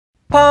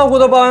胖虎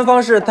的报恩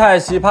方式太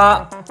奇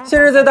葩，先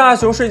是在大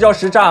雄睡觉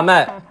时炸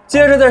麦，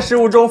接着在食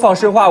物中放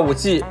生化武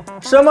器，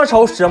什么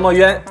仇什么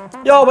冤，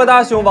要把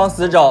大雄往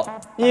死整。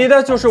你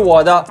的就是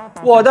我的，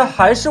我的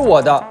还是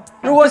我的。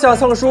如果想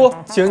蹭书，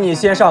请你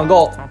先上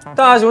钩。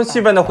大雄气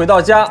愤地回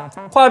到家，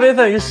化悲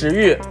愤于食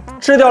欲，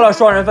吃掉了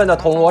双人份的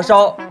铜锣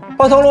烧，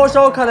把铜锣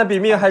烧看得比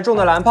命还重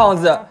的蓝胖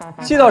子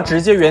气到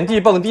直接原地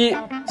蹦迪。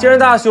既然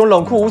大雄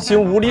冷酷无情，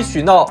无理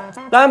取闹，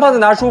蓝胖子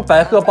拿出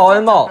白鹤报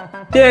恩帽，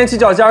踮起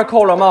脚尖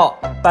扣了帽，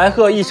白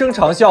鹤一声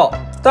长啸。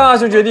大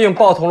雄决定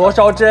报铜锣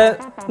烧之恩，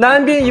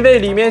男宾一位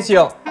里面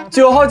请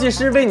，9号技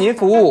师为您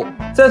服务。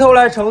再偷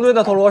来成吨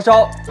的铜锣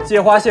烧，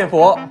借花献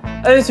佛，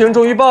恩情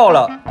终于报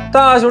了。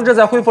大雄这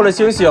才恢复了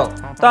清醒。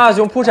大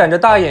雄扑闪着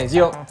大眼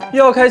睛，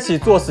又要开启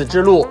作死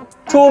之路。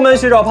出门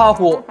寻找胖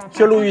虎，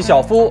却路遇小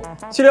夫，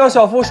岂料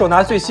小夫手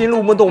拿最新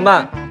鹿目动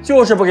漫，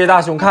就是不给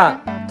大雄看。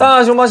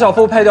大雄帮小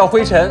夫拍掉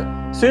灰尘，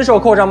随手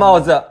扣上帽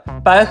子，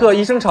白鹤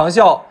一声长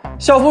啸。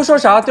小夫说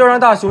啥都要让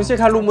大雄先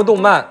看鹿目动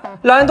漫，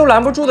拦都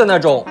拦不住的那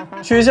种。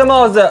取下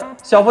帽子，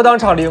小夫当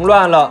场凌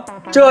乱了。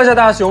这下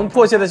大雄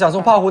迫切地想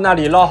从胖虎那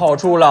里捞好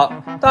处了。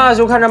大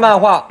雄看着漫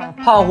画，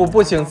胖虎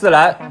不请自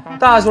来，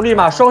大雄立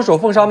马双手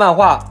奉上漫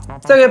画，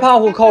再给胖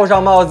虎扣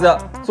上帽子，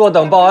坐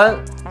等报恩。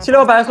岂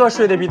料白鹤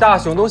睡得比大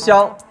雄都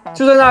香，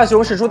就算大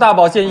雄使出大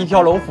宝剑一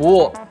条龙服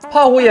务，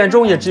胖虎眼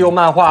中也只有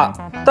漫画。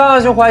大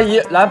雄怀疑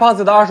蓝胖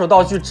子的二手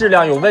道具质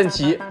量有问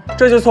题，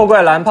这就错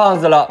怪蓝胖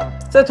子了。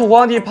在土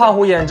皇帝胖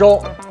虎眼中，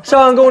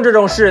上供这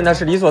种事那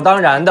是理所当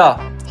然的，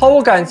毫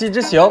无感激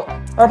之情。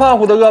而胖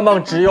虎的噩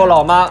梦只有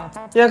老妈，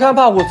眼看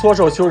胖虎搓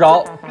手求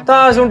饶，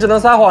大雄只能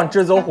撒谎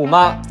支走虎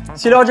妈。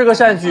岂料这个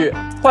善举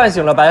唤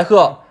醒了白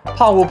鹤，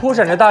胖虎扑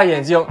闪着大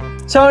眼睛，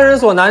强人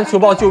所难，求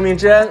报救命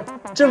之恩。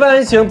这份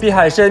恩情比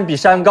海深，比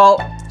山高，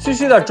区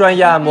区的专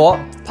业按摩，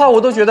胖虎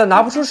都觉得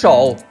拿不出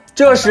手。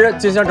这时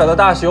金香找到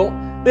大雄，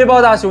为报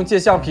大雄借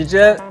橡皮之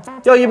恩，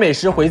要以美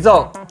食回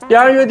赠。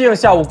两人约定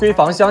下午闺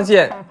房相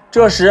见。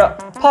这时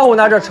胖虎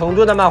拿着成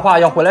吨的漫画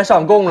要回来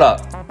上供了，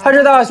还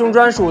是大雄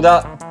专属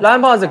的，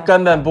蓝胖子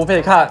根本不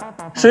配看。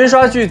谁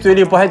刷剧嘴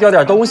里不还掉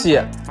点东西？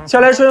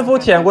抢来春夫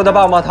舔过的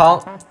棒棒糖，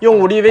用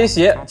武力威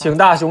胁请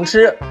大雄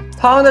吃。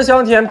糖的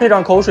香甜配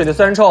上口水的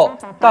酸臭，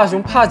大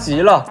雄怕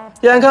极了。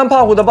眼看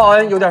胖虎的报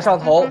恩有点上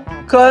头，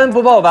可恩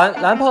不报完，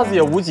蓝胖子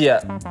也无解。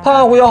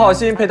胖虎有好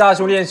心陪大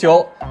雄练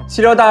球，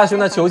岂料大雄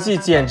的球技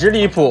简直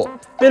离谱。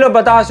为了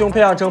把大雄培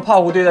养成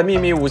胖虎队的秘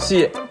密武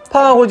器，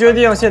胖虎决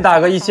定先打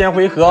个1000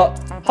回合，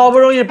好不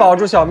容易保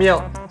住小命。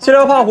岂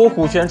料胖虎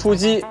虎拳出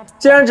击，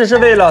竟然只是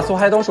为了从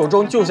孩童手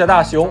中救下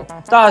大雄。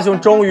大雄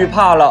终于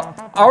怕了，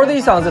嗷的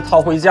一嗓子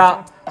逃回家。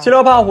岂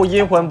料胖虎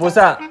阴魂不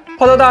散，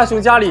跑到大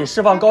雄家里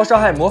释放高伤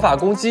害魔法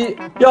攻击。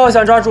要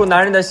想抓住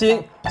男人的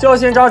心，就要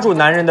先抓住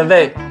男人的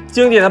胃。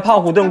经典的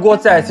胖虎炖锅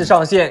再次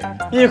上线，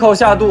一口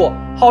下肚，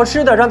好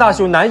吃的让大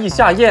雄难以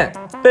下咽，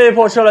被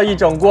迫吃了一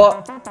整锅。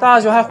大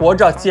雄还活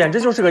着，简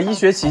直就是个医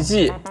学奇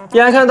迹。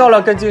眼看到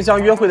了跟静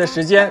香约会的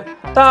时间，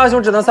大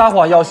雄只能撒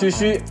谎要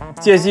嘘，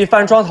借机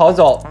翻窗逃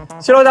走。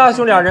岂料大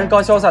雄两人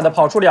刚潇洒地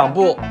跑出2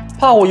步，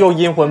胖虎又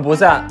阴魂不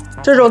散。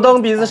这种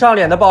蹬鼻子上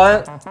脸的报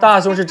恩，大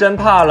雄是真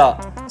怕了。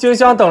静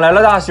香等来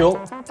了大雄，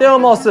但又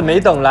貌似没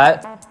等来。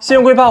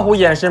幸亏胖虎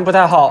眼神不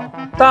太好，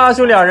大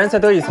雄两人才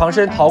得以藏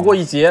身逃过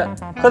一劫。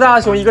可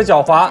大雄一个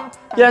狡猾，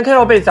眼看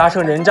要被砸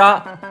成人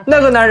渣，那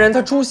个男人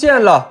他出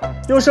现了，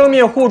用生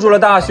命护住了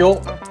大雄。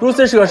如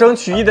此舍生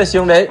取义的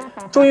行为，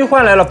终于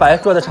换来了白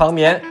鹤的长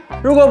眠。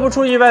如果不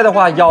出意外的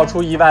话，要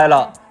出意外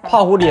了。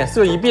胖虎脸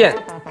色一变，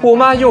虎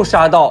妈又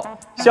杀到。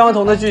相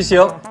同的剧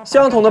情，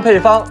相同的配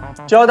方，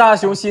只要大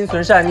雄心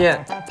存善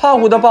念，胖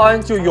虎的报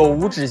恩就有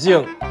无止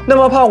境。那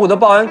么胖虎的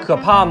报恩可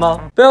怕吗？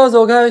不要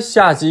走开，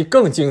下集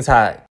更精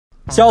彩。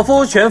小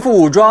夫全副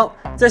武装，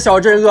在小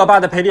镇恶霸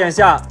的陪练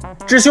下，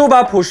只修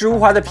把朴实无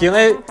华的平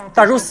A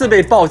打出4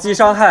倍暴击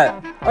伤害。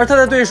而他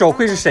的对手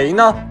会是谁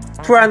呢？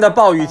突然的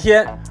暴雨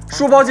天，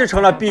书包就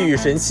成了避雨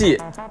神器。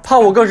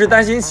胖虎更是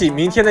担心起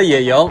明天的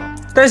野营，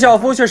但小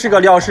夫却是个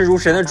料事如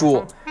神的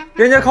主，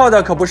人家靠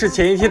的可不是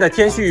前一天的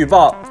天气预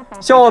报。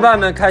小伙伴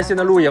们开心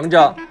的露营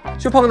着，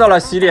却碰到了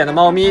洗脸的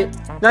猫咪。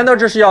难道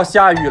这是要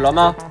下雨了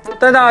吗？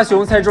但大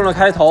雄猜中了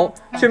开头，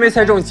却没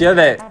猜中结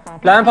尾。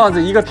蓝胖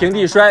子一个平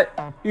地摔，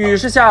雨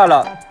是下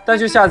了，但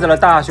却下在了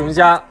大雄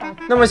家。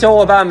那么小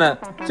伙伴们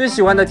最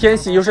喜欢的天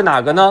气又是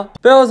哪个呢？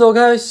不要走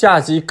开，下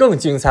集更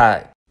精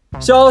彩。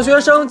小学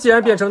生竟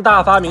然变成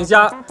大发明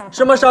家，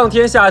什么上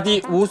天下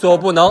地无所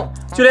不能，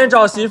就连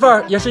找媳妇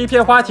儿也是一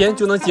片花田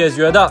就能解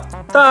决的。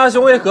大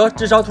雄为何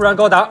智商突然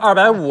高达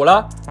250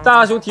了？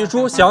大雄提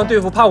出想要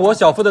对付胖虎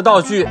小夫的道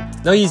具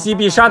能一击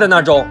必杀的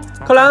那种，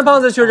可蓝胖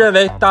子却认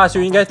为大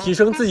雄应该提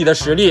升自己的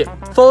实力，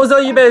否则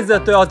一辈子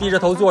都要低着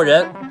头做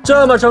人。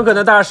这么诚恳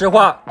的大实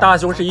话，大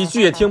雄是一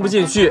句也听不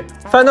进去，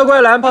反倒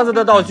怪蓝胖子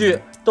的道具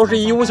都是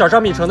义乌小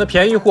商品城的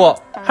便宜货，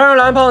还让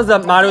蓝胖子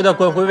麻溜的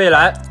滚回未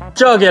来。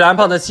这给蓝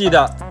胖子气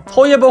的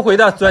头也不回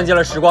的钻进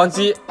了时光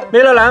机。没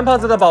了蓝胖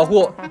子的保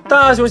护，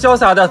大雄潇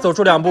洒的走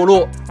出2步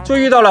路，就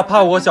遇到了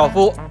胖虎和小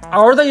夫，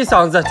嗷的一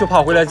嗓子就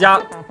跑回了家，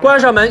关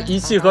上门一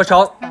气呵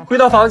成，回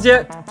到房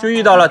间就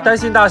遇到了担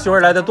心大雄而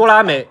来的哆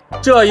啦美。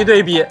这一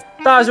对比，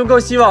大雄更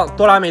希望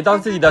哆啦美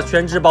当自己的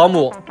全职保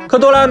姆，可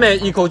哆啦美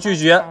一口拒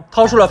绝，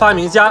掏出了发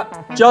明家，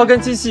只要跟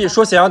机器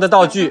说想要的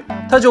道具，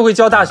他就会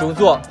教大雄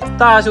做。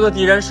大雄的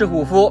敌人是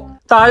虎夫，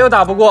打又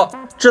打不过，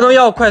只能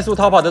要快速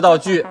逃跑的道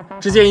具。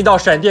只见一道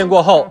闪电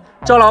过后，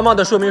蟑螂帽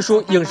的说明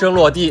书应声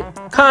落地。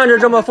看着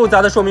这么复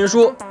杂的说明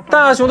书，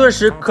大雄顿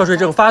时瞌睡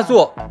症发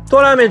作。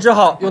哆啦美只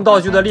好用道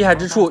具的厉害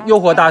之处诱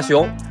惑大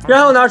雄，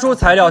然后拿出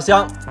材料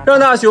箱，让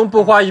大雄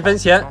不花1分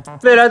钱，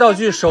未来道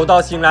具手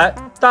到擒来。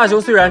大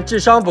雄虽然智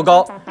商不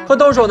高，可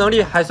动手能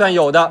力还算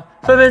有的，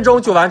分分钟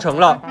就完成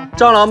了。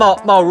蟑螂帽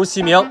貌如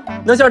其名，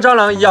能像蟑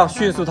螂一样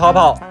迅速逃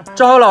跑。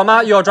正好老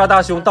妈又要抓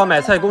大雄当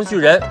买菜工具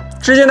人，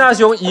只见大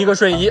雄一个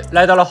瞬移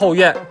来到了后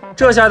院。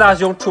这下大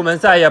雄出门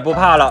再也不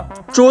怕了，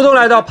主动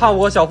来到胖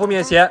虎和小夫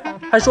面前，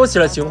还说起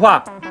了情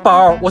话：“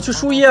宝儿，我去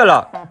输液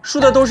了，输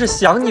的都是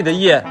想你的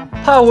液。”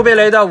胖虎被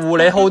雷得五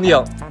雷轰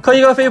顶，可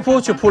一个飞扑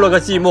却扑了个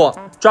寂寞，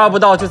抓不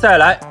到就再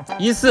来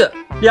1次、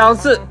2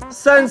次、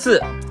3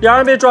次，两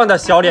人被撞得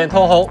小脸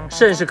通红，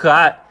甚是可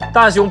爱。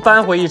大雄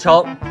扳回一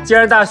城。既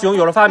然大雄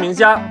有了发明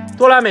家，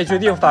哆啦美决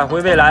定返回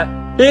未来。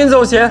临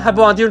走前还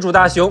不忘叮嘱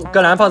大雄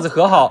跟蓝胖子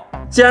和好。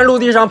既然陆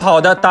地上跑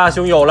的大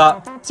雄有了，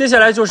接下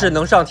来就是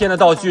能上天的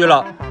道具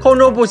了。空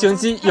中步行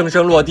机应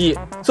声落地，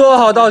做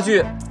好道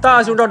具，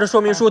大雄照着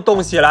说明书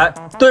动起来，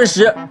顿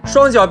时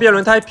双脚变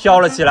轮胎飘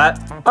了起来，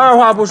二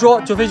话不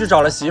说就飞去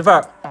找了媳妇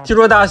儿。听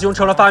说大雄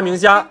成了发明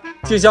家，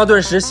静香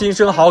顿时心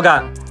生好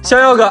感，想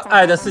要个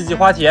爱的4季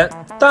花田。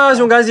大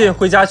雄赶紧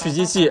回家取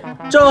机器，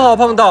正好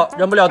碰到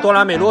忍不了哆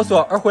啦美啰嗦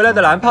而回来的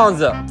蓝胖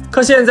子。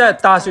可现在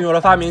大雄有了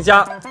发明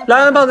家，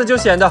蓝胖子就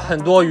显得很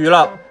多余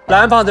了。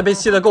蓝胖子被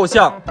气得够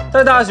呛，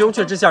但大雄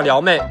却只想撩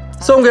妹，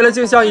送给了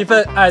静香一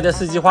份爱的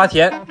4季花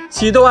田。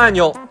启动按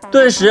钮，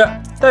顿时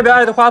代表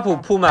爱的花圃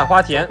铺满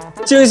花田。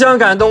静香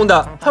感动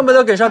的恨不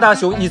得给上大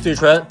雄一嘴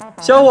唇。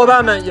小伙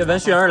伴们也闻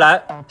讯而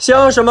来，想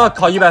要什么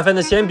考100分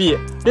的铅笔、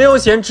零用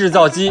钱制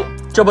造机，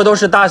这不都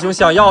是大雄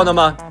想要的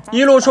吗？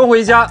一路冲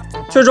回家，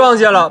却撞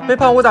见了被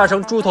胖虎打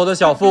成猪头的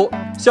小夫。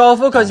小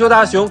夫恳求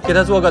大雄给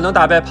他做个能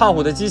打败胖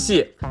虎的机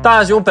器，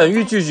大雄本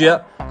欲拒绝，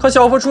可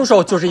小夫出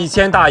手就是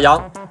1000大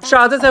洋，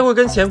傻子才会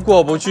跟钱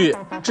过不去，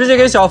直接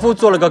给小夫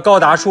做了个高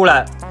达出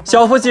来。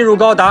小夫进入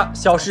高达，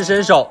小施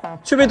身手，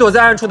却被躲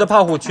在暗处的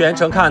胖虎全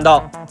程看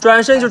到，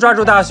转身就抓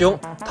住大雄，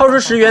掏出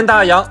10元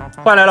大洋，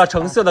换来了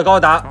橙色的高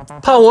达。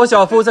胖虎和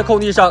小夫在空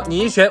地上你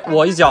一拳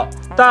我一脚，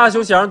大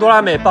雄想让哆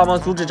啦美帮忙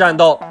阻止战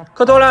斗，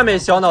可哆啦美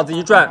小脑子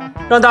一转，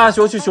让大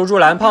雄去求助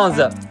蓝胖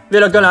子。为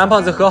了跟蓝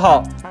胖子和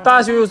好，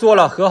大雄又做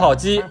了和好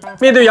机。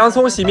面对洋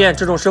葱洗面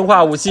这种生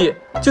化武器，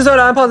就算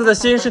蓝胖子的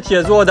心是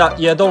铁做的，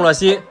也动了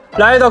心。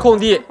来到空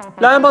地，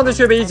蓝胖子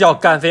却被一脚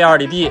干飞2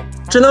里地，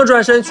只能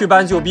转身去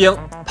搬救兵。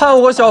胖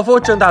虎和小夫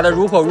正打得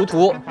如火如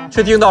荼，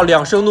却听到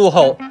2声怒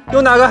吼，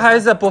有哪个孩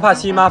子不怕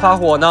亲妈发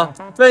火呢？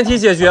问题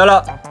解决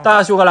了，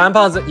大雄和蓝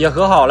胖子也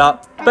和好了，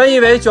本以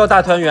为就要大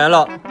团圆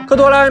了，可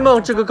哆啦 A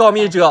梦这个告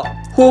密者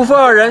虎夫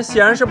2人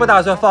显然是不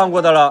打算放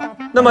过的了。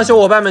那么小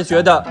伙伴们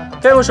觉得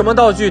该用什么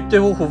道具对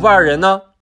付虎夫2人呢？